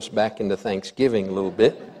Back into Thanksgiving a little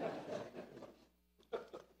bit.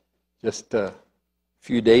 Just a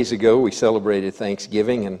few days ago, we celebrated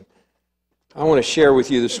Thanksgiving, and I want to share with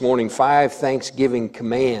you this morning 5 Thanksgiving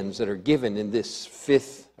commands that are given in this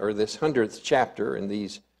 100th chapter in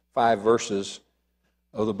these 5 verses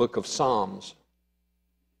of the book of Psalms.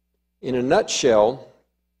 In a nutshell,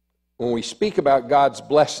 when we speak about God's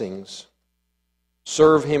blessings,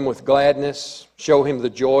 serve Him with gladness, show Him the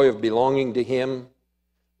joy of belonging to Him,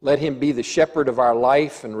 let Him be the shepherd of our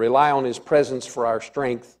life and rely on His presence for our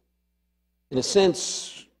strength. In a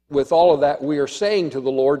sense, with all of that, we are saying to the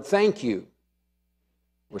Lord, thank you.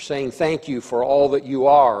 We're saying thank you for all that you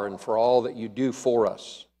are and for all that you do for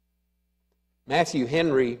us. Matthew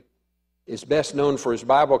Henry is best known for his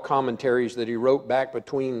Bible commentaries that he wrote back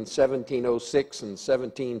between 1706 and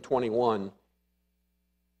 1721.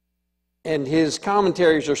 And his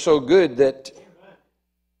commentaries are so good that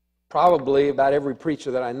probably about every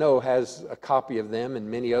preacher that I know has a copy of them, and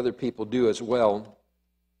many other people do as well.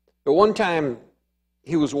 But one time,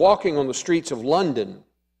 he was walking on the streets of London,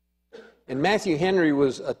 and Matthew Henry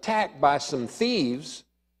was attacked by some thieves,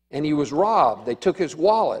 and he was robbed. They took his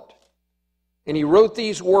wallet. And he wrote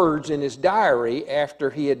these words in his diary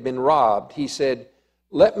after he had been robbed. He said,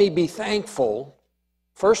 "Let me be thankful,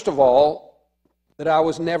 first of all, that I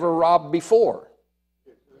was never robbed before.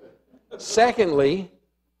 Secondly,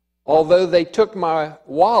 although they took my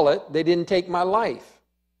wallet, they didn't take my life.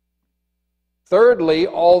 Thirdly,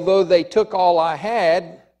 although they took all I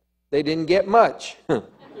had, they didn't get much.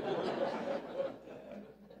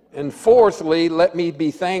 And fourthly, let me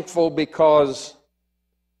be thankful because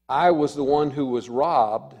I was the one who was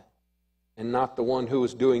robbed and not the one who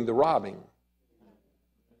was doing the robbing."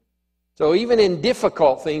 So even in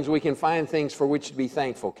difficult things, we can find things for which to be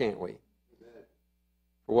thankful, can't we?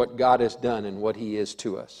 For what God has done and what He is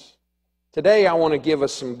to us. Today I want to give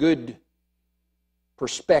us some good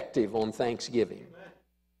perspective on Thanksgiving.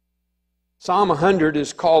 Psalm 100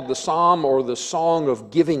 is called the Psalm or the Song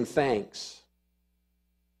of Giving Thanks.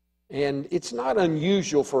 And it's not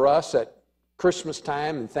unusual for us at Christmas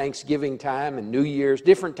time and Thanksgiving time and New Year's,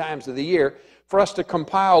 different times of the year, for us to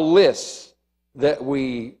compile lists that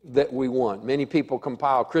we want. Many people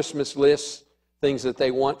compile Christmas lists, things that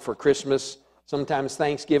they want for Christmas. Sometimes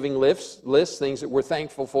Thanksgiving lists, things that we're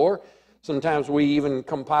thankful for. Sometimes we even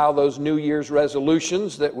compile those New Year's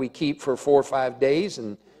resolutions that we keep for 4 or 5 days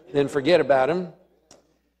and then forget about them.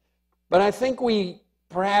 But I think we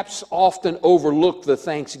perhaps often overlook the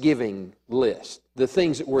Thanksgiving list, the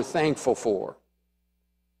things that we're thankful for.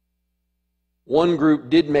 One group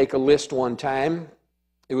did make a list one time.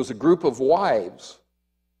 It was a group of wives,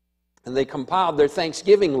 and they compiled their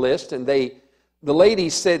Thanksgiving list, and the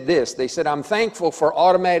ladies said this. They said, "I'm thankful for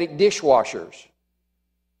automatic dishwashers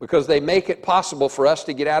because they make it possible for us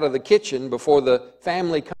to get out of the kitchen before the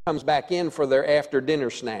family comes back in for their after-dinner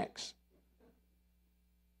snacks.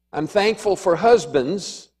 I'm thankful for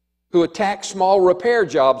husbands who attack small repair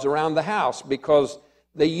jobs around the house because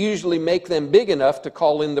they usually make them big enough to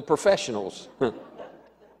call in the professionals.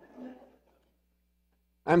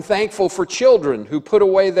 I'm thankful for children who put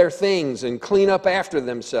away their things and clean up after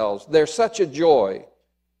themselves. They're such a joy.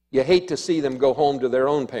 You hate to see them go home to their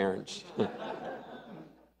own parents."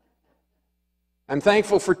 I'm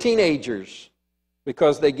thankful for teenagers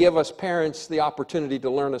because they give us parents the opportunity to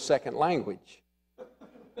learn a second language.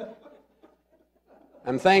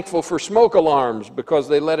 I'm thankful for smoke alarms because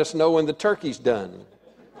they let us know when the turkey's done.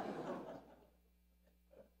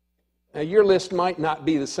 Now, your list might not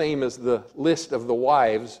be the same as the list of the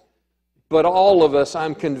wives, but all of us,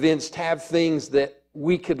 I'm convinced, have things that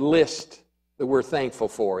we could list that we're thankful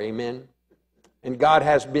for. Amen? And God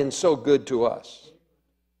has been so good to us.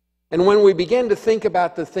 And when we begin to think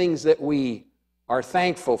about the things that we are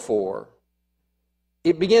thankful for,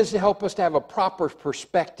 it begins to help us to have a proper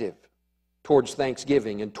perspective towards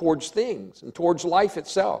Thanksgiving and towards things and towards life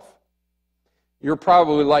itself. You're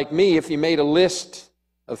probably like me. If you made a list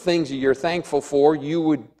of things that you're thankful for, you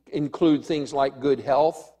would include things like good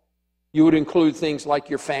health. You would include things like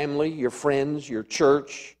your family, your friends, your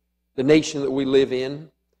church, the nation that we live in.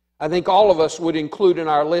 I think all of us would include in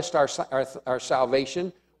our list our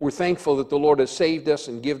salvation. We're thankful that the Lord has saved us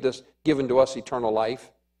and given to us eternal life.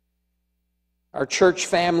 Our church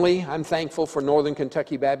family, I'm thankful for Northern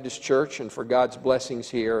Kentucky Baptist Church and for God's blessings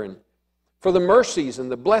here and for the mercies and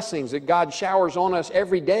the blessings that God showers on us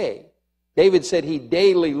every day. David said He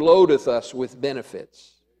daily loadeth us with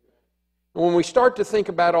benefits. And when we start to think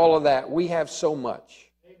about all of that, we have so much.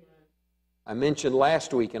 I mentioned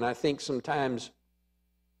last week, and I think sometimes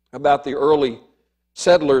about the early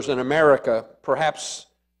settlers in America, perhaps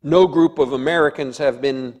No group of Americans have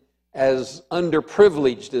been as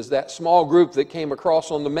underprivileged as that small group that came across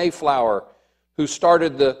on the Mayflower, who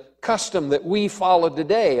started the custom that we follow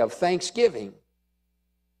today of Thanksgiving.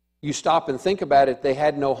 You stop and think about it, they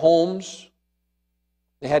had no homes.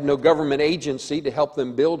 They had no government agency to help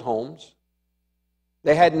them build homes.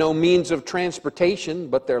 They had no means of transportation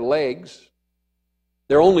but their legs.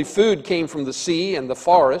 Their only food came from the sea and the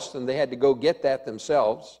forest, and they had to go get that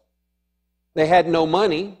themselves. They had no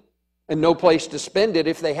money and no place to spend it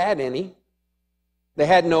if they had any. They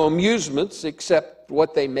had no amusements except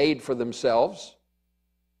what they made for themselves.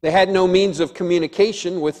 They had no means of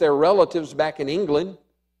communication with their relatives back in England.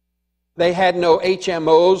 They had no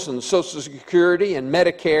HMOs and Social Security and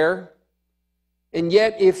Medicare. And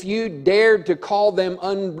yet, if you dared to call them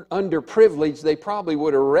underprivileged, they probably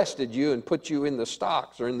would have arrested you and put you in the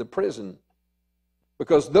stocks or in the prison.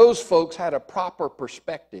 Because those folks had a proper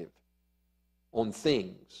perspective on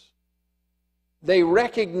things. They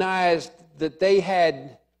recognized that they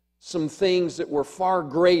had some things that were far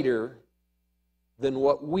greater than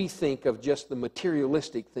what we think of just the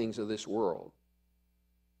materialistic things of this world.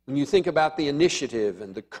 When you think about the initiative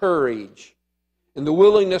and the courage and the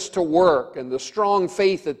willingness to work and the strong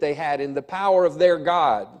faith that they had in the power of their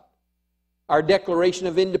God, our Declaration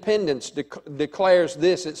of Independence declares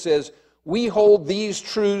this. It says, "We hold these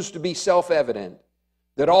truths to be self-evident,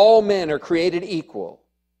 that all men are created equal,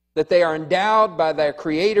 that they are endowed by their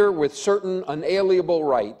Creator with certain unalienable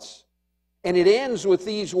rights." And it ends with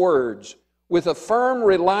these words, "With a firm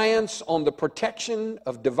reliance on the protection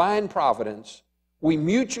of divine providence, we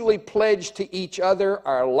mutually pledge to each other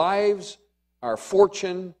our lives, our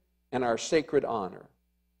fortune, and our sacred honor."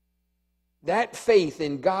 That faith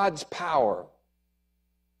in God's power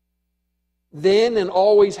then and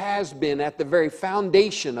always has been at the very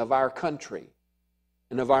foundation of our country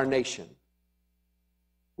and of our nation.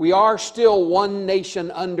 We are still one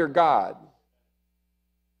nation under God,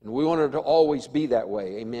 and we want it to always be that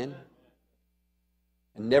way. Amen?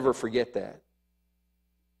 And never forget that.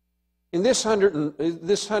 In this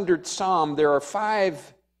 100th Psalm, there are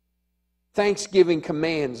 5 Thanksgiving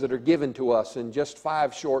commands that are given to us in just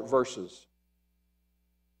 5 short verses.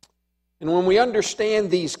 And when we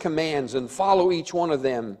understand these commands and follow each one of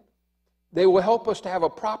them, they will help us to have a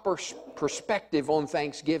proper perspective on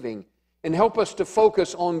Thanksgiving and help us to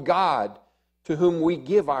focus on God, to whom we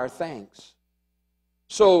give our thanks.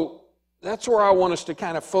 So that's where I want us to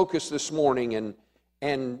kind of focus this morning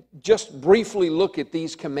and just briefly look at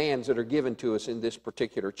these commands that are given to us in this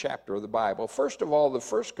particular chapter of the Bible. First of all, the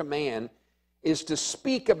first command is to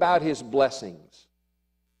speak about His blessings.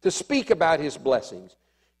 To speak about His blessings.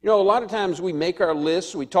 You know, a lot of times we make our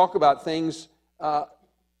lists, we talk about things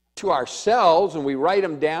to ourselves, and we write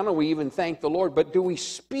them down, and we even thank the Lord, but do we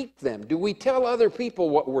speak them? Do we tell other people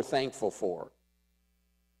what we're thankful for?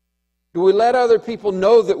 Do we let other people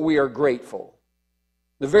know that we are grateful?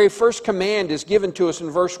 The very first command is given to us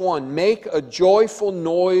in verse 1. "Make a joyful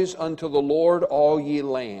noise unto the Lord, all ye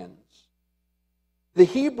lands." The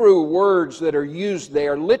Hebrew words that are used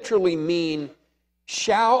there literally mean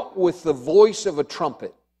shout with the voice of a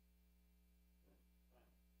trumpet.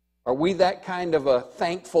 Are we that kind of a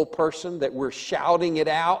thankful person that we're shouting it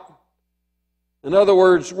out? In other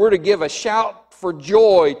words, we're to give a shout for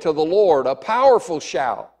joy to the Lord, a powerful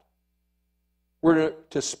shout. We're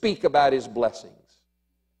to speak about His blessings.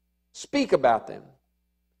 Speak about them.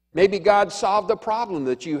 Maybe God solved a problem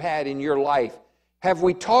that you had in your life. Have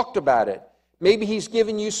we talked about it? Maybe He's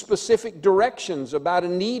given you specific directions about a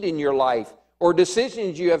need in your life or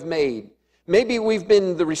decisions you have made. Maybe we've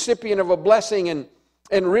been the recipient of a blessing and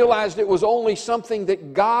realized it was only something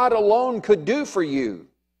that God alone could do for you.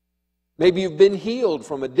 Maybe you've been healed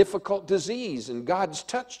from a difficult disease and God's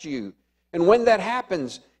touched you. And when that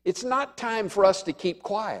happens, it's not time for us to keep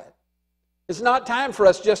quiet. It's not time for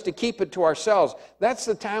us just to keep it to ourselves. That's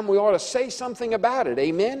the time we ought to say something about it.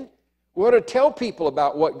 Amen? We ought to tell people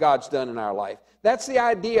about what God's done in our life. That's the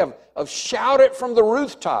idea of shout it from the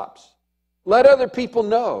rooftops. Let other people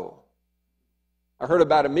know. I heard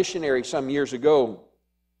about a missionary some years ago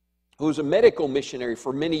who was a medical missionary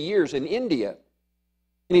for many years in India.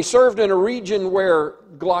 And he served in a region where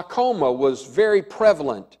glaucoma was very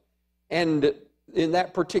prevalent, and in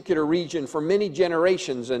that particular region for many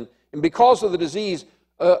generations. And because of the disease,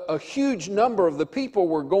 a huge number of the people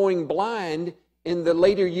were going blind in the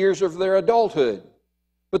later years of their adulthood.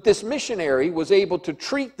 But this missionary was able to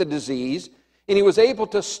treat the disease, and he was able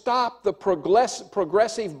to stop the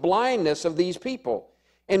progressive blindness of these people.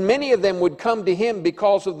 And many of them would come to him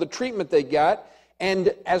because of the treatment they got,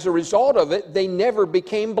 and as a result of it, they never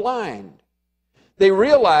became blind. They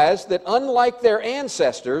realized that unlike their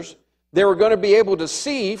ancestors, they were going to be able to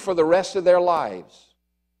see for the rest of their lives.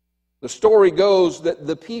 The story goes that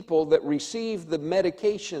the people that received the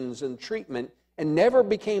medications and treatment and never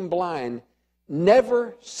became blind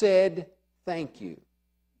never said thank you.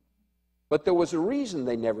 But there was a reason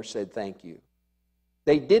they never said thank you.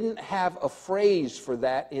 They didn't have a phrase for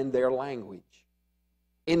that in their language.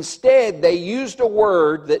 Instead, they used a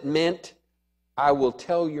word that meant, I will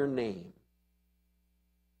tell your name.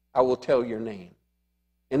 I will tell your name.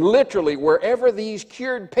 And literally, wherever these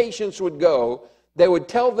cured patients would go, they would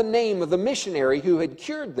tell the name of the missionary who had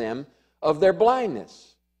cured them of their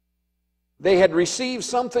blindness. They had received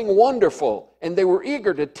something wonderful, and they were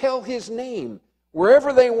eager to tell his name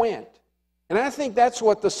wherever they went. And I think that's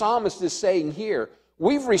what the psalmist is saying here.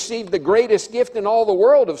 We've received the greatest gift in all the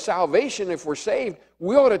world of salvation if we're saved.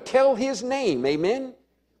 We ought to tell his name, amen?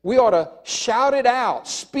 We ought to shout it out,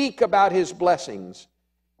 speak about his blessings,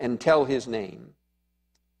 and tell his name.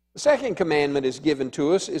 The second commandment is given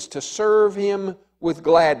to us is to serve him with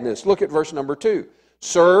gladness. Look at verse number 2.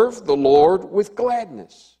 Serve the Lord with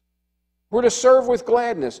gladness. We're to serve with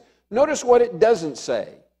gladness. Notice what it doesn't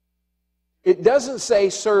say. It doesn't say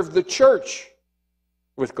serve the church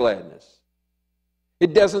with gladness.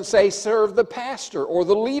 It doesn't say serve the pastor or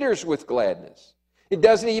the leaders with gladness. It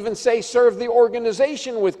doesn't even say serve the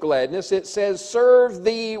organization with gladness. It says serve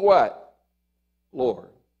the what? Lord.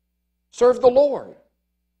 Serve the Lord.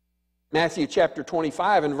 Matthew chapter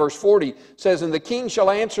 25 and verse 40 says, And the king shall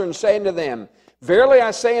answer and say unto them, Verily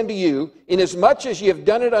I say unto you, inasmuch as ye have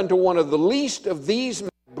done it unto one of the least of these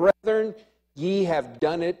brethren, ye have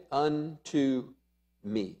done it unto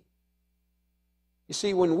me. You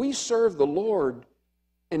see, when we serve the Lord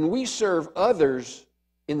and we serve others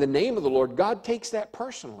in the name of the Lord, God takes that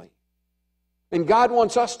personally. And God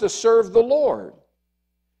wants us to serve the Lord.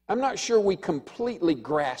 I'm not sure we completely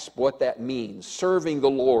grasp what that means, serving the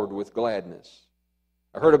Lord with gladness.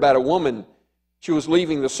 I heard about a woman, she was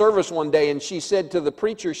leaving the service one day, and she said to the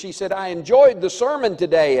preacher, she said, I enjoyed the sermon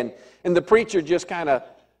today. And the preacher just kind of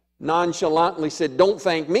nonchalantly said, Don't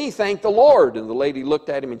thank me, thank the Lord. And the lady looked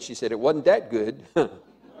at him and she said, It wasn't that good.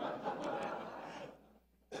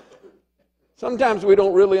 Sometimes we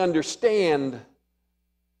don't really understand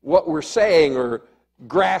what we're saying or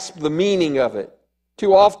grasp the meaning of it.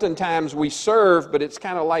 Too oftentimes we serve, but it's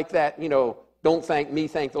kind of like that, don't thank me,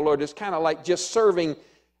 thank the Lord. It's kind of like just serving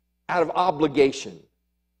out of obligation.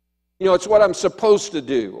 It's what I'm supposed to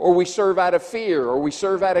do. Or we serve out of fear, or we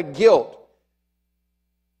serve out of guilt.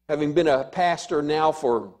 Having been a pastor now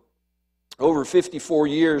for over 54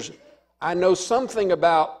 years, I know something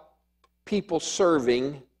about people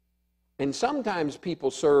serving, and sometimes people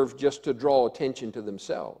serve just to draw attention to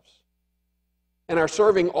themselves. And our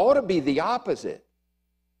serving ought to be the opposite.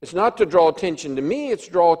 It's not to draw attention to me, it's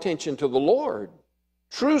to draw attention to the Lord.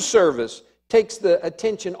 True service takes the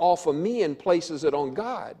attention off of me and places it on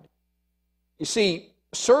God. You see,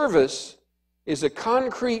 service is a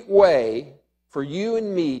concrete way for you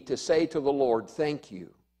and me to say to the Lord, thank you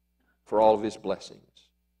for all of his blessings.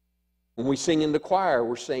 When we sing in the choir,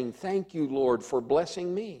 we're saying, thank you, Lord, for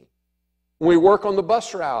blessing me. When we work on the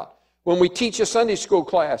bus route, when we teach a Sunday school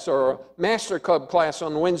class or a Master Club class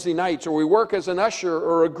on Wednesday nights, or we work as an usher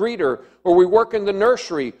or a greeter, or we work in the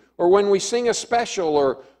nursery, or when we sing a special,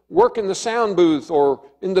 or work in the sound booth, or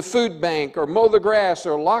in the food bank, or mow the grass,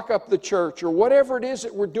 or lock up the church, or whatever it is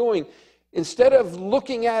that we're doing, instead of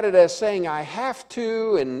looking at it as saying, I have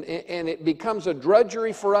to, and it becomes a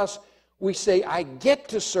drudgery for us, we say, I get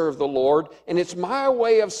to serve the Lord, and it's my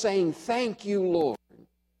way of saying, thank you, Lord,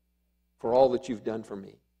 for all that you've done for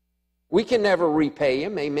me. We can never repay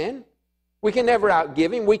him, amen? We can never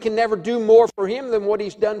outgive him. We can never do more for him than what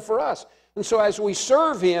he's done for us. And so as we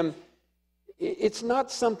serve him, it's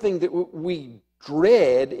not something that we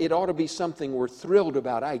dread. It ought to be something we're thrilled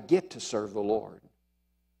about. I get to serve the Lord.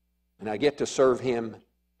 And I get to serve him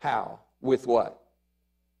how? With what?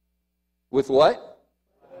 With what?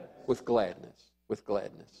 With gladness. With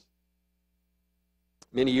gladness.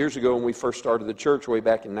 Many years ago when we first started the church way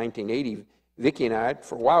back in 1980, Vicki and I,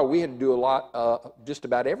 for a while, we had to do a lot, just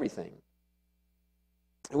about everything.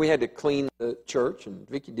 We had to clean the church, and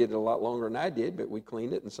Vicki did it a lot longer than I did, but we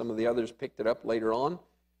cleaned it, and some of the others picked it up later on.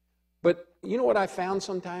 But you know what I found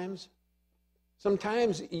sometimes?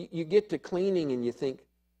 Sometimes you get to cleaning and you think,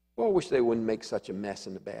 well, I wish they wouldn't make such a mess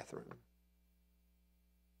in the bathroom.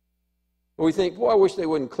 Or we think, well, I wish they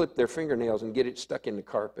wouldn't clip their fingernails and get it stuck in the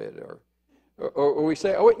carpet. Or we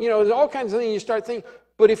say, oh, there's all kinds of things you start thinking.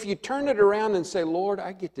 But if you turn it around and say, Lord,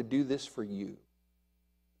 I get to do this for you.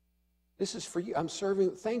 This is for you. I'm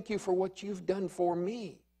serving. Thank you for what you've done for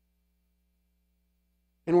me.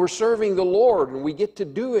 And we're serving the Lord, and we get to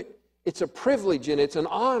do it. It's a privilege and it's an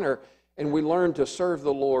honor, and we learn to serve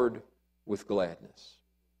the Lord with gladness.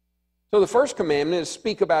 So the first commandment is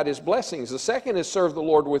speak about His blessings. The second is serve the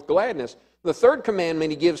Lord with gladness. The third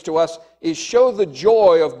commandment He gives to us is show the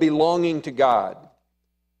joy of belonging to God.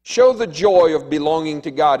 Show the joy of belonging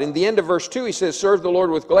to God. In the end of verse 2, He says, serve the Lord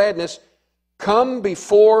with gladness. Come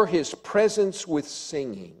before His presence with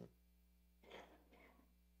singing.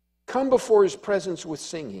 Come before His presence with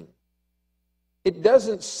singing. It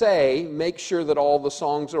doesn't say make sure that all the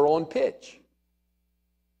songs are on pitch.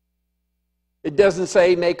 It doesn't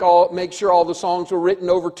say make sure all the songs were written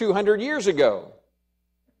over 200 years ago.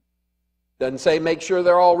 It doesn't say make sure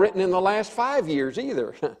they're all written in the last 5 years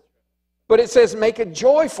either. But it says make a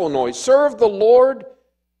joyful noise. Serve the Lord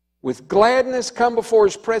with gladness. Come before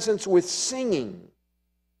His presence with singing.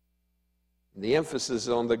 The emphasis is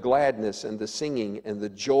on the gladness and the singing and the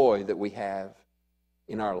joy that we have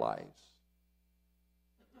in our lives.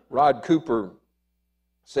 Rod Cooper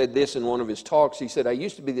said this in one of his talks. He said, I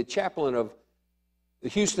used to be the chaplain of the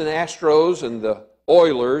Houston Astros and the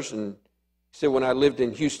Oilers, and he said when I lived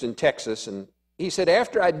in Houston, Texas, and he said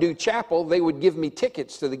after I'd do chapel, they would give me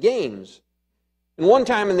tickets to the games. And one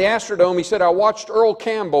time in the Astrodome, he said, I watched Earl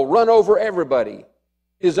Campbell run over everybody,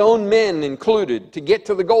 his own men included, to get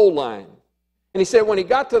to the goal line. And he said when he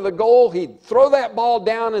got to the goal, he'd throw that ball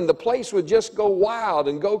down and the place would just go wild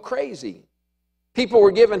and go crazy. People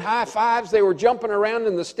were giving high fives. They were jumping around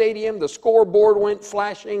in the stadium. The scoreboard went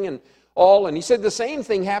flashing and all. And he said the same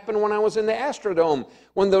thing happened when I was in the Astrodome.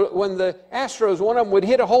 When the Astros, one of them would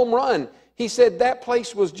hit a home run, he said that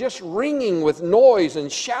place was just ringing with noise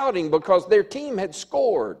and shouting because their team had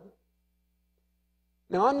scored.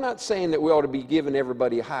 Now, I'm not saying that we ought to be giving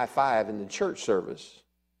everybody a high five in the church service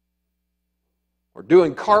or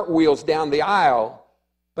doing cartwheels down the aisle,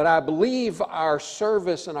 but I believe our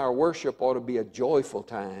service and our worship ought to be a joyful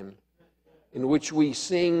time in which we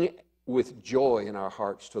sing with joy in our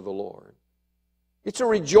hearts to the Lord. It's a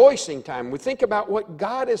rejoicing time. We think about what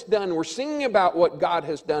God has done. We're singing about what God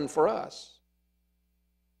has done for us.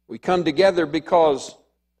 We come together because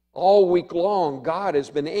all week long God has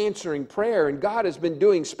been answering prayer and God has been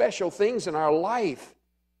doing special things in our life.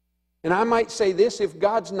 And I might say this, if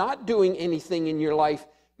God's not doing anything in your life,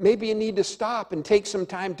 maybe you need to stop and take some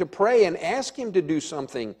time to pray and ask Him to do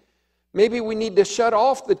something. Maybe we need to shut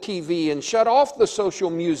off the TV and shut off the social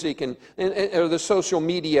music or the social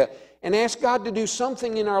media and ask God to do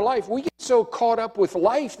something in our life. We get so caught up with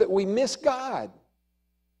life that we miss God.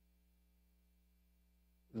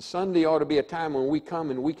 And Sunday ought to be a time when we come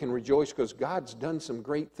and we can rejoice because God's done some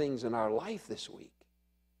great things in our life this week.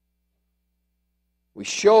 We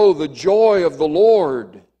show the joy of the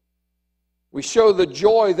Lord. We show the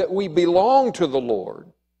joy that we belong to the Lord.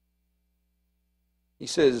 He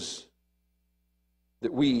says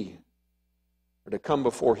that we are to come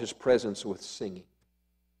before His presence with singing.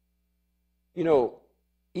 You know,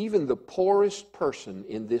 even the poorest person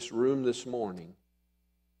in this room this morning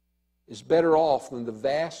is better off than the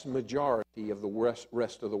vast majority of the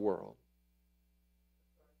rest of the world.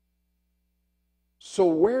 So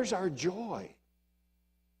where's our joy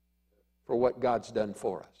for what God's done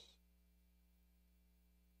for us?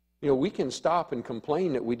 You know, we can stop and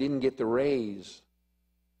complain that we didn't get the raise,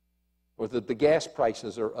 or that the gas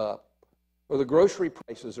prices are up, or the grocery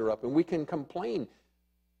prices are up, and we can complain.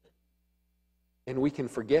 And we can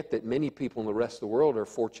forget that many people in the rest of the world are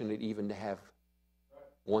fortunate even to have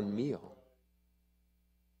one meal.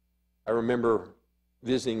 I remember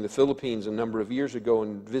visiting the Philippines a number of years ago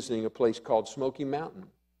and visiting a place called Smoky Mountain.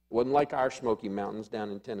 It wasn't like our Smoky Mountains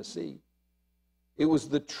down in Tennessee. It was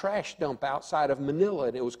the trash dump outside of Manila,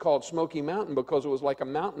 and it was called Smoky Mountain because it was like a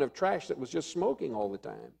mountain of trash that was just smoking all the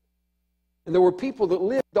time. And there were people that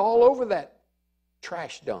lived all over that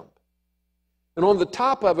trash dump. And on the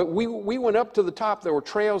top of it, we went up to the top. There were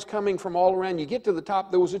trails coming from all around. You get to the top,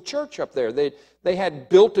 there was a church up there. They had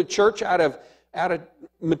built a church out of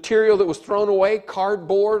material that was thrown away,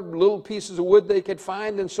 cardboard, little pieces of wood they could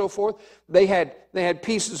find, and so forth. They had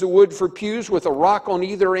pieces of wood for pews with a rock on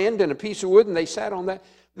either end and a piece of wood, and they sat on that.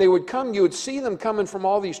 They would come, you would see them coming from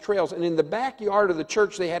all these trails. And in the backyard of the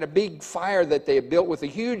church, they had a big fire that they had built with a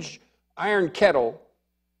huge iron kettle.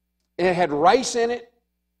 And it had rice in it.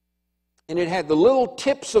 And it had the little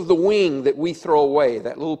tips of the wing that we throw away,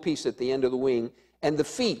 that little piece at the end of the wing, and the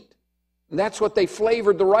feet. And that's what they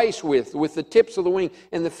flavored the rice with the tips of the wing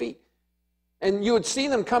and the feet. And you would see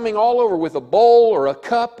them coming all over with a bowl or a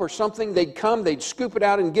cup or something. They'd come, they'd scoop it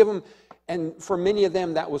out and give them. And for many of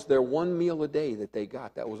them, that was their one meal a day that they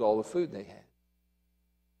got. That was all the food they had.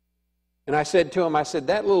 And I said to him, I said,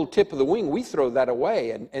 that little tip of the wing, we throw that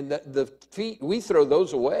away. And the feet, we throw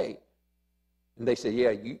those away. And they said,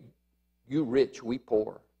 yeah, you rich, we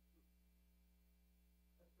poor.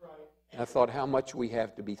 That's right. I thought how much we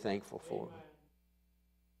have to be thankful for. Amen.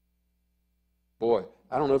 Boy,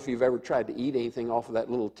 I don't know if you've ever tried to eat anything off of that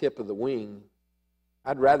little tip of the wing.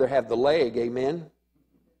 I'd rather have the leg, amen?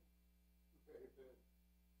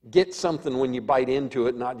 Get something when you bite into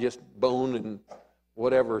it, not just bone and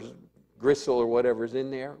whatever's gristle or whatever's in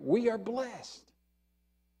there. We are blessed.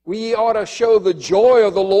 We ought to show the joy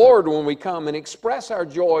of the Lord when we come and express our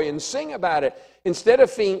joy and sing about it. Instead of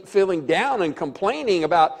feeling down and complaining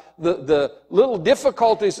about the little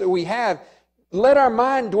difficulties that we have, let our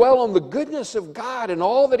mind dwell on the goodness of God and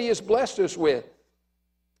all that He has blessed us with.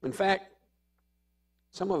 In fact,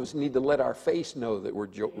 some of us need to let our face know that we're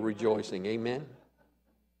rejoicing. Amen?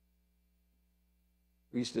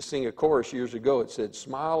 We used to sing a chorus years ago. It said,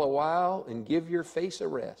 smile a while and give your face a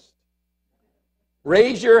rest.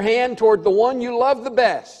 Raise your hand toward the one you love the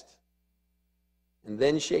best. And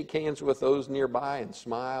then shake hands with those nearby and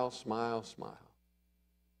smile, smile, smile.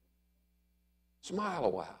 Smile a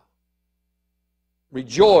while.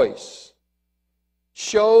 Rejoice.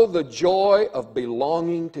 Show the joy of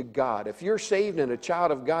belonging to God. If you're saved and a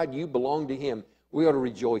child of God, you belong to Him. We ought to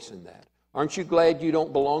rejoice in that. Aren't you glad you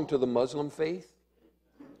don't belong to the Muslim faith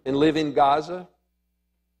and live in Gaza?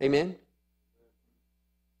 Amen?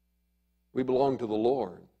 We belong to the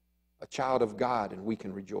Lord, a child of God, and we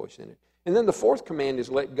can rejoice in it. And then the fourth command is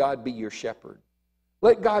let God be your shepherd.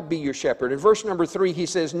 Let God be your shepherd. In verse number 3, he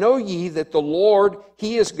says, know ye that the Lord,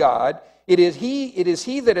 He is God. It is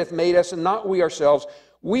He that hath made us, and not we ourselves.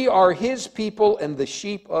 We are His people and the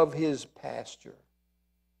sheep of His pasture.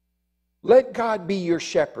 Let God be your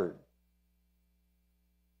shepherd.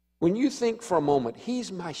 When you think for a moment, He's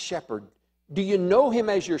my shepherd, do you know Him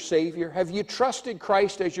as your Savior? Have you trusted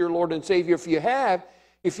Christ as your Lord and Savior? If you have,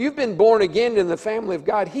 if you've been born again in the family of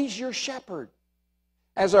God, He's your shepherd.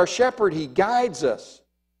 As our shepherd, He guides us.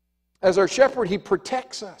 As our shepherd, He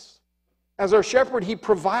protects us. As our shepherd, He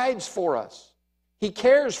provides for us. He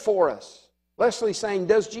cares for us. Leslie's saying,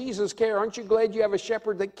 does Jesus care? Aren't you glad you have a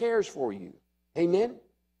shepherd that cares for you? Amen?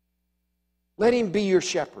 Let Him be your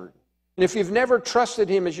shepherd. And if you've never trusted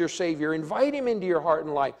Him as your Savior, invite Him into your heart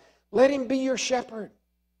and life. Let Him be your shepherd.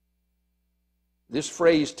 This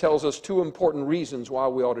phrase tells us two important reasons why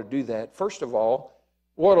we ought to do that. First of all,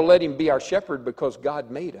 we ought to let Him be our shepherd because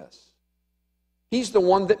God made us. He's the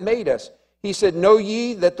one that made us. He said, know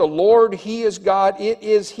ye that the Lord, He is God. It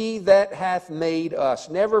is He that hath made us.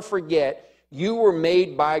 Never forget, you were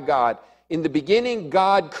made by God. In the beginning,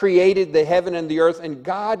 God created the heaven and the earth, and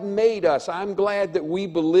God made us. I'm glad that we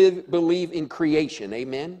believe in creation.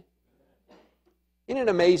 Amen? Isn't it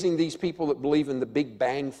amazing, these people that believe in the Big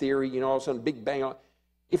Bang Theory, all of a sudden Big Bang.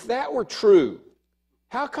 If that were true,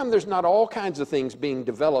 how come there's not all kinds of things being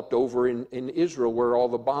developed over in Israel where all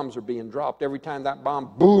the bombs are being dropped? Every time that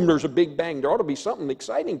bomb, boom, there's a Big Bang. There ought to be something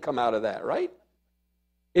exciting come out of that, right?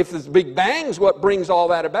 If this Big Bang's what brings all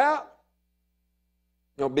that about.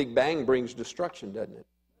 Big Bang brings destruction, doesn't it?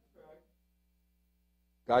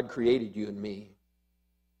 God created you and me.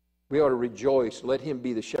 We ought to rejoice. Let Him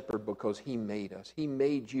be the shepherd because He made us. He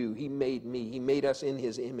made you. He made me. He made us in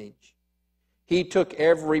His image. He took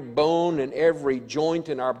every bone and every joint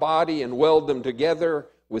in our body and welded them together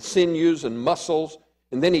with sinews and muscles.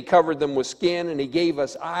 And then He covered them with skin, and He gave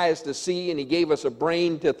us eyes to see, and He gave us a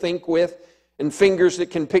brain to think with, and fingers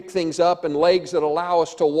that can pick things up, and legs that allow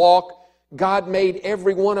us to walk. God made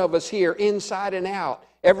every one of us here, inside and out,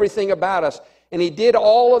 everything about us. And He did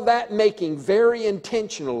all of that making very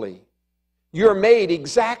intentionally. You're made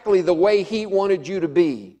exactly the way He wanted you to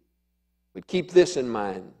be. But keep this in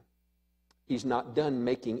mind. He's not done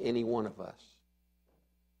making any one of us.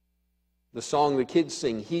 The song the kids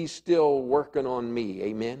sing, He's still working on me.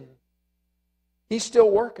 Amen? He's still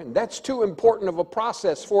working. That's too important of a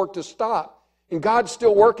process for it to stop. And God's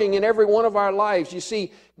still working in every one of our lives. You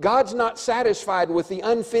see, God's not satisfied with the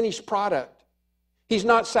unfinished product. He's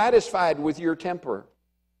not satisfied with your temper.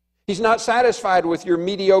 He's not satisfied with your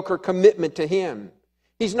mediocre commitment to Him.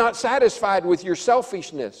 He's not satisfied with your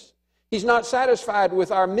selfishness. He's not satisfied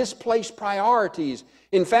with our misplaced priorities.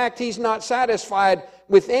 In fact, He's not satisfied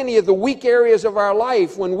with any of the weak areas of our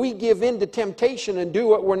life when we give in to temptation and do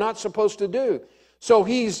what we're not supposed to do. So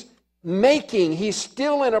He's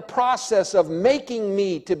still in a process of making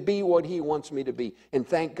me to be what He wants me to be. And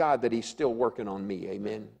thank God that He's still working on me.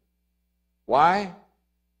 Amen. Why?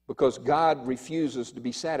 Because God refuses to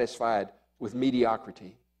be satisfied with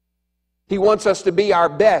mediocrity. He wants us to be our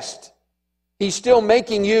best. He's still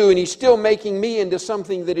making you and He's still making me into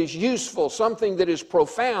something that is useful, something that is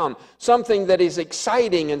profound, something that is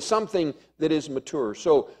exciting, and something that is mature.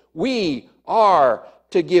 So we are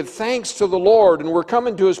to give thanks to the Lord, and we're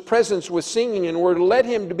coming to His presence with singing, and we're to let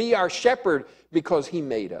Him to be our shepherd because He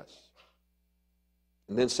made us.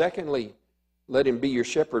 And then secondly, let Him be your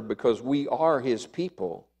shepherd because we are His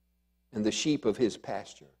people and the sheep of His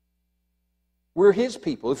pasture. We're His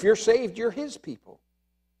people. If you're saved, you're His people.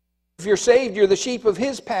 If you're saved, you're the sheep of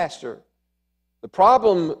His pasture. The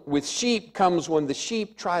problem with sheep comes when the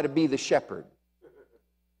sheep try to be the shepherd.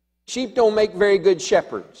 Sheep don't make very good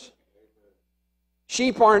shepherds.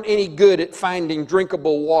 Sheep aren't any good at finding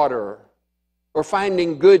drinkable water or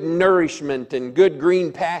finding good nourishment and good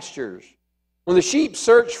green pastures. When the sheep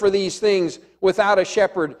search for these things without a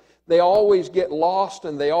shepherd, they always get lost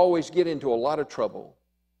and they always get into a lot of trouble.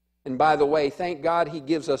 And by the way, thank God He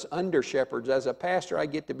gives us under-shepherds. As a pastor, I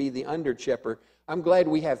get to be the under-shepherd. I'm glad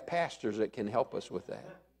we have pastors that can help us with that.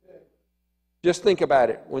 Just think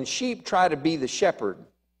about it. When sheep try to be the shepherd,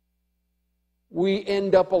 we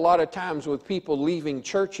end up a lot of times with people leaving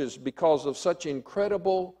churches because of such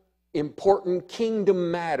incredible, important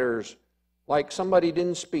kingdom matters, like somebody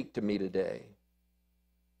didn't speak to me today,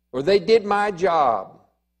 or they did my job,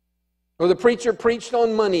 or the preacher preached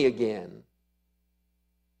on money again.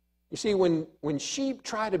 You see, when sheep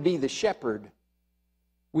try to be the shepherd,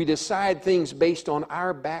 we decide things based on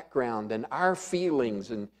our background and our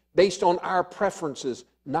feelings and based on our preferences,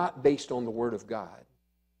 not based on the Word of God.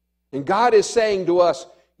 And God is saying to us,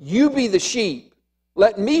 you be the sheep,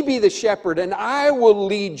 let me be the shepherd, and I will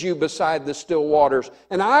lead you beside the still waters,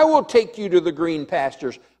 and I will take you to the green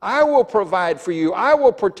pastures. I will provide for you. I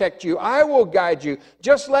will protect you. I will guide you.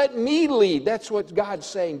 Just let me lead. That's what God's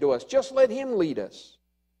saying to us. Just let Him lead us.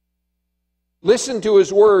 Listen to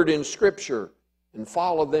His Word in Scripture and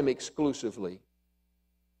follow them exclusively.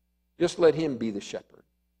 Just let Him be the shepherd.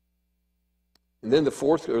 And then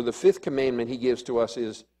the fifth commandment He gives to us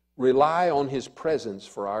is rely on His presence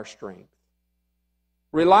for our strength.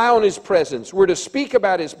 Rely on His presence. We're to speak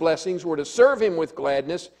about His blessings. We're to serve Him with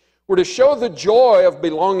gladness. We're to show the joy of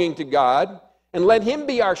belonging to God and let Him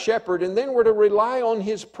be our shepherd. And then we're to rely on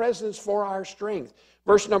His presence for our strength.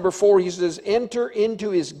 Verse number 4, he says, enter into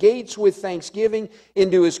His gates with thanksgiving,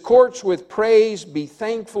 into His courts with praise. Be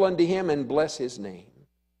thankful unto Him and bless His name.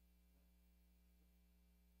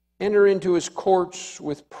 Enter into His courts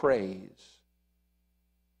with praise.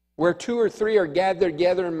 Where 2 or 3 are gathered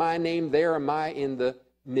together in my name, there am I in the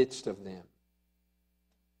midst of them.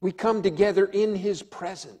 We come together in His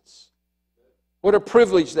presence. What a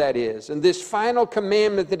privilege that is. And this final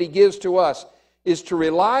commandment that He gives to us is to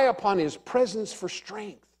rely upon His presence for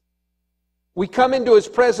strength. We come into His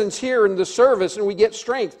presence here in the service and we get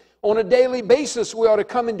strength. On a daily basis, we ought to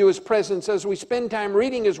come into His presence as we spend time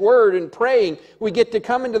reading His Word and praying. We get to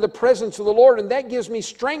come into the presence of the Lord, and that gives me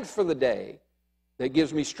strength for the day. That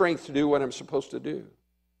gives me strength to do what I'm supposed to do.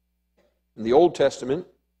 In the Old Testament,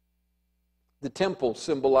 the temple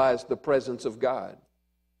symbolized the presence of God.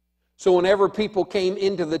 So whenever people came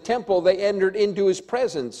into the temple, they entered into His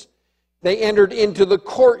presence. They entered into the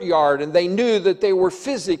courtyard, and they knew that they were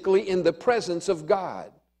physically in the presence of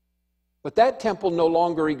God. But that temple no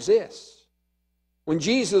longer exists. When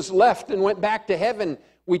Jesus left and went back to heaven,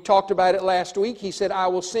 we talked about it last week, He said, I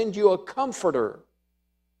will send you a comforter,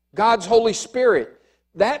 God's Holy Spirit.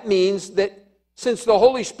 That means that since the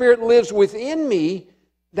Holy Spirit lives within me,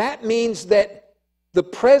 that means that the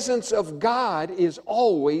presence of God is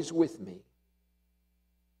always with me.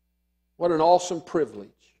 What an awesome privilege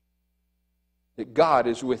that God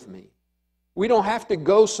is with me. We don't have to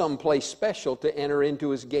go someplace special to enter into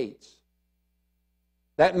His gates.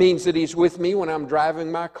 That means that He's with me when I'm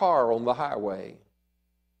driving my car on the highway.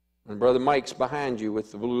 And Brother Mike's behind you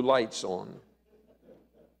with the blue lights on.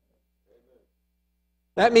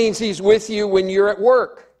 That means He's with you when you're at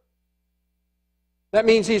work. That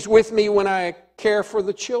means He's with me when I care for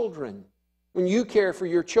the children, when you care for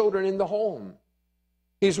your children in the home.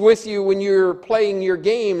 He's with you when you're playing your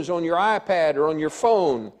games on your iPad or on your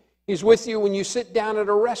phone. He's with you when you sit down at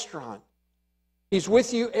a restaurant. He's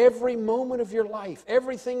with you every moment of your life,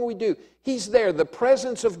 everything we do. He's there, the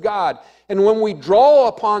presence of God. And when we draw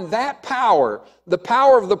upon that power, the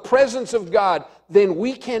power of the presence of God, then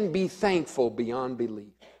we can be thankful beyond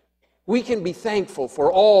belief. We can be thankful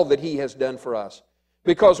for all that He has done for us.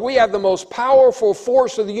 Because we have the most powerful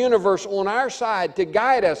force of the universe on our side to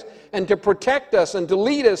guide us and to protect us and to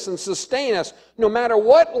lead us and sustain us. No matter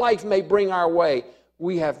what life may bring our way,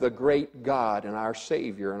 we have the great God and our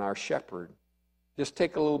Savior and our Shepherd. Just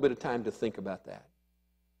take a little bit of time to think about that.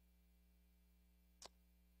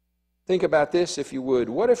 Think about this if you would.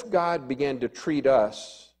 What if God began to treat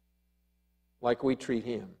us like we treat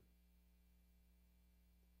Him?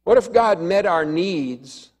 What if God met our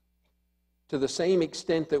needs to the same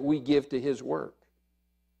extent that we give to His work?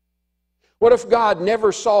 What if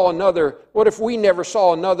what if we never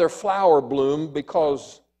saw another flower bloom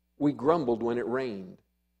because we grumbled when it rained?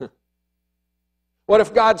 What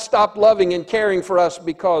if God stopped loving and caring for us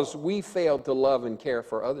because we failed to love and care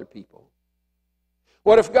for other people?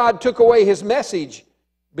 What if God took away His message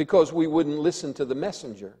because we wouldn't listen to the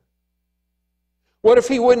messenger? What if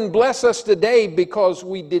He wouldn't bless us today because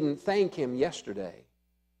we didn't thank Him yesterday?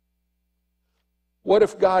 What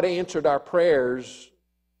if God answered our prayers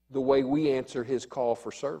the way we answer His call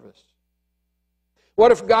for service?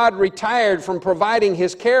 What if God retired from providing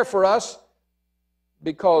His care for us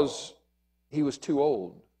because He was too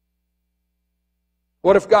old?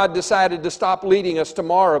 What if God decided to stop leading us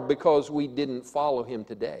tomorrow because we didn't follow Him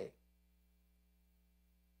today?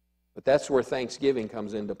 But that's where thanksgiving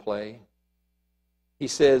comes into play. He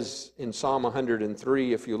says in Psalm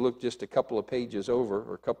 103, if you look just a couple of pages over,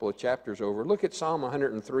 or a couple of chapters over, look at Psalm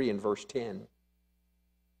 103 and verse 10.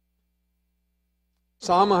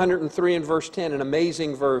 Psalm 103 and verse 10, an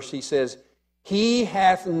amazing verse. He says, He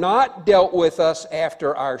hath not dealt with us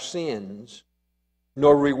after our sins,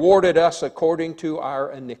 nor rewarded us according to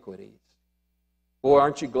our iniquities. Boy,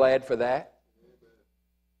 aren't you glad for that?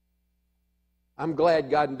 I'm glad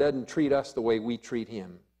God doesn't treat us the way we treat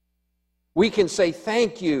Him. We can say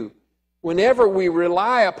thank you whenever we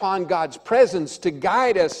rely upon God's presence to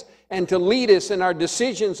guide us and to lead us in our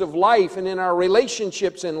decisions of life and in our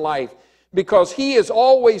relationships in life, because He is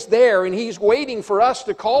always there and He's waiting for us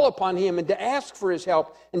to call upon Him and to ask for His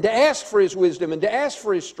help and to ask for His wisdom and to ask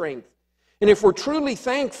for His strength. And if we're truly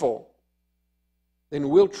thankful, then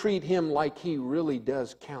we'll treat Him like He really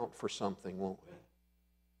does count for something, won't we?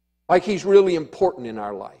 Like He's really important in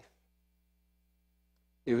our life.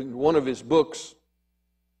 In one of his books,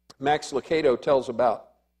 Max Lucado tells about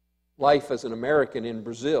life as an American in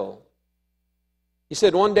Brazil. He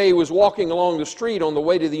said one day he was walking along the street on the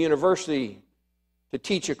way to the university to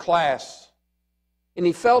teach a class, and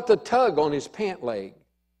he felt a tug on his pant leg.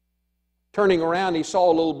 Turning around, he saw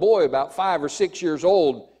a little boy about 5 or 6 years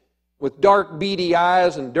old with dark, beady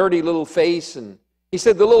eyes and dirty little face. And he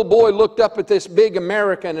said the little boy looked up at this big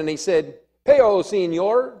American and he said, "Peo,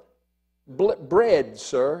 senor." Bread,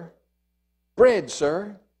 sir. Bread,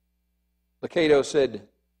 sir. Lucado said,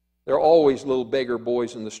 there are always little beggar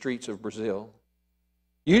boys in the streets of Brazil.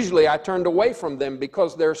 Usually I turned away from them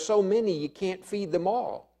because there are so many you can't feed them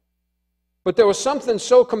all. But there was something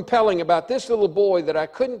so compelling about this little boy that I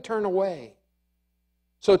couldn't turn away.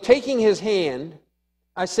 So taking his hand,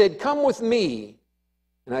 I said, "Come with me."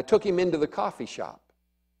 And I took him into the coffee shop.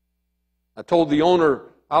 I told the owner,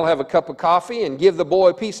 "I'll have a cup of coffee and give the boy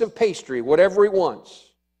a piece of pastry, whatever he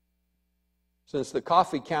wants." Since the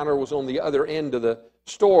coffee counter was on the other end of the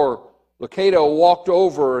store, Lucado walked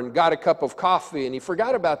over and got a cup of coffee, and he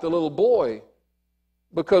forgot about the little boy,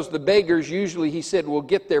 because the beggars usually, he said, will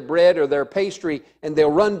get their bread or their pastry and they'll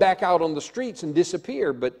run back out on the streets and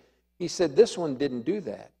disappear. But he said this one didn't do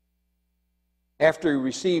that. After he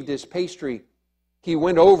received his pastry, he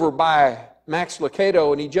went over by Max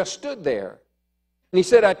Lucado and he just stood there. And he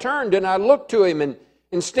said, I turned and I looked to him,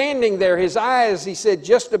 and standing there, his eyes, he said,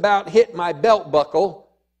 just about hit my belt buckle.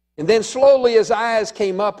 And then slowly his eyes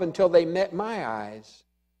came up until they met my eyes.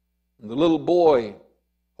 And the little boy,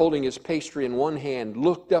 holding his pastry in one hand,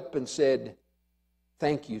 looked up and said,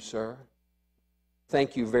 "Thank you, sir.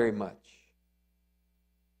 Thank you very much."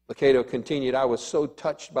 Lucado continued, I was so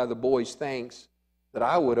touched by the boy's thanks that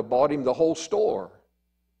I would have bought him the whole store.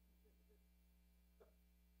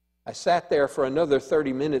 I sat there for another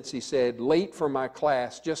 30 minutes, he said, late for my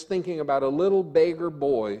class, just thinking about a little beggar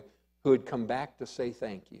boy who had come back to say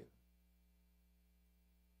thank you.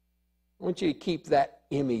 I want you to keep that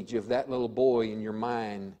image of that little boy in your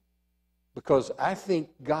mind, because I think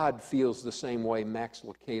God feels the same way Max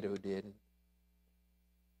Lucado did.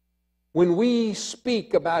 When we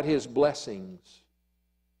speak about His blessings,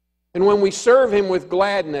 and when we serve Him with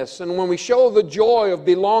gladness, and when we show the joy of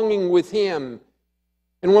belonging with Him,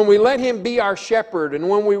 and when we let Him be our shepherd, and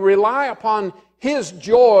when we rely upon His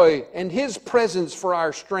joy and His presence for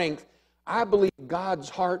our strength, I believe God's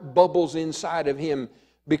heart bubbles inside of Him,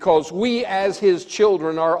 because we as His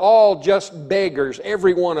children are all just beggars,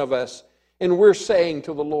 every one of us, and we're saying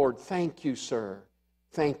to the Lord, "Thank you, sir.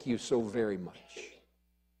 Thank you so very much."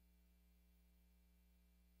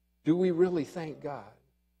 Do we really thank God?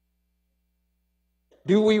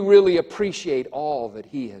 Do we really appreciate all that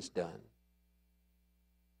He has done?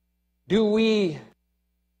 Do we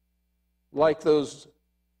like those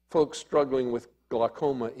folks struggling with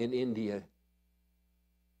glaucoma in India,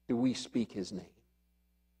 do we speak His name?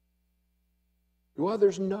 Do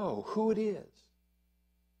others know who it is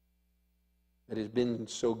that has been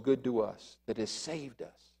so good to us, that has saved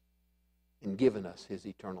us and given us His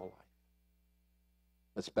eternal life?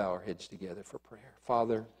 Let's bow our heads together for prayer.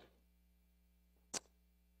 Father,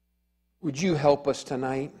 would you help us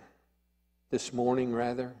tonight, this morning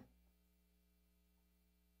rather?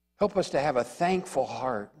 Help us to have a thankful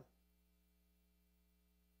heart.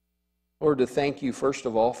 Lord, to thank you first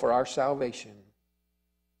of all for our salvation.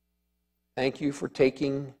 Thank you for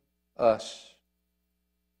taking us,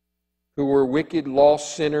 who were wicked,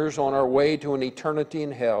 lost sinners on our way to an eternity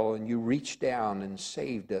in hell, and you reached down and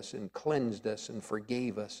saved us and cleansed us and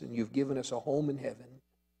forgave us, and you've given us a home in heaven.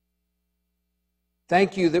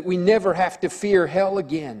 Thank you that we never have to fear hell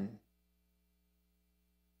again.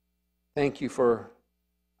 Thank you for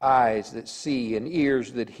eyes that see and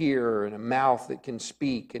ears that hear and a mouth that can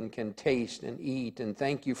speak and can taste and eat. And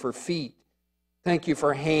thank you for feet. Thank you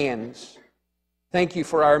for hands. Thank you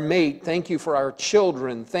for our mate. Thank you for our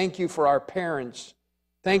children. Thank you for our parents.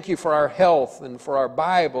 Thank you for our health and for our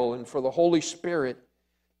Bible and for the Holy Spirit.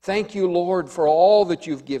 Thank you, Lord, for all that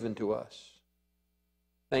you've given to us.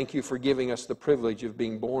 Thank you for giving us the privilege of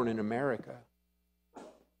being born in America.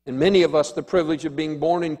 And many of us the privilege of being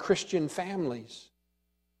born in Christian families,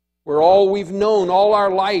 where all we've known all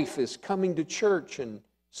our life is coming to church and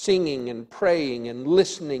singing and praying and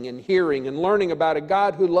listening and hearing and learning about a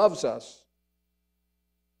God who loves us.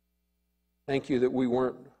 Thank you that we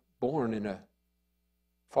weren't born in a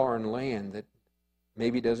foreign land that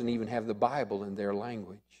maybe doesn't even have the Bible in their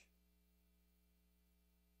language.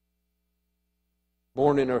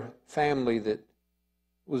 Born in a family that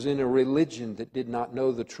was in a religion that did not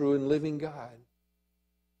know the true and living God.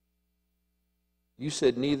 You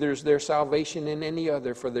said, neither is there salvation in any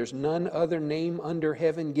other, for there's none other name under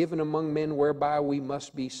heaven given among men whereby we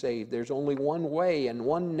must be saved. There's only one way and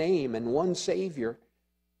one name and one Savior.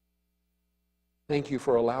 Thank you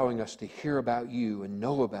for allowing us to hear about you and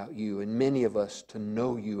know about you, and many of us to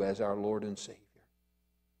know you as our Lord and Savior.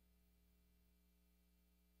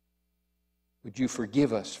 Would you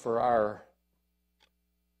forgive us for our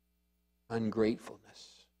ungratefulness?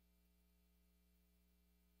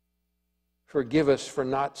 Forgive us for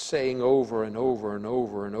not saying over and over and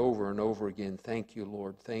over and over and over again, thank you,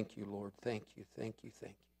 Lord, thank you, Lord, thank you, thank you,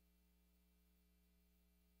 thank you.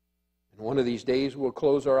 And one of these days we'll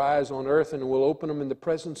close our eyes on earth and we'll open them in the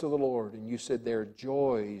presence of the Lord. And you said they're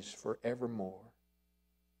joys forevermore.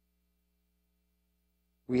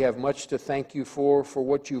 We have much to thank you for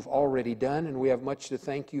what you've already done, and we have much to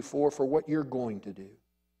thank you for what you're going to do.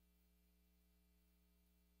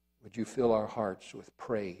 Would you fill our hearts with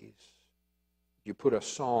praise? Would you put a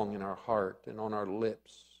song in our heart and on our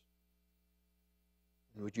lips?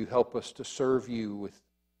 And would you help us to serve you with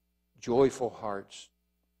joyful hearts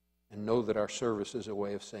and know that our service is a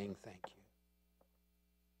way of saying thank you?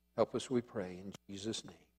 Help us, we pray, in Jesus' name.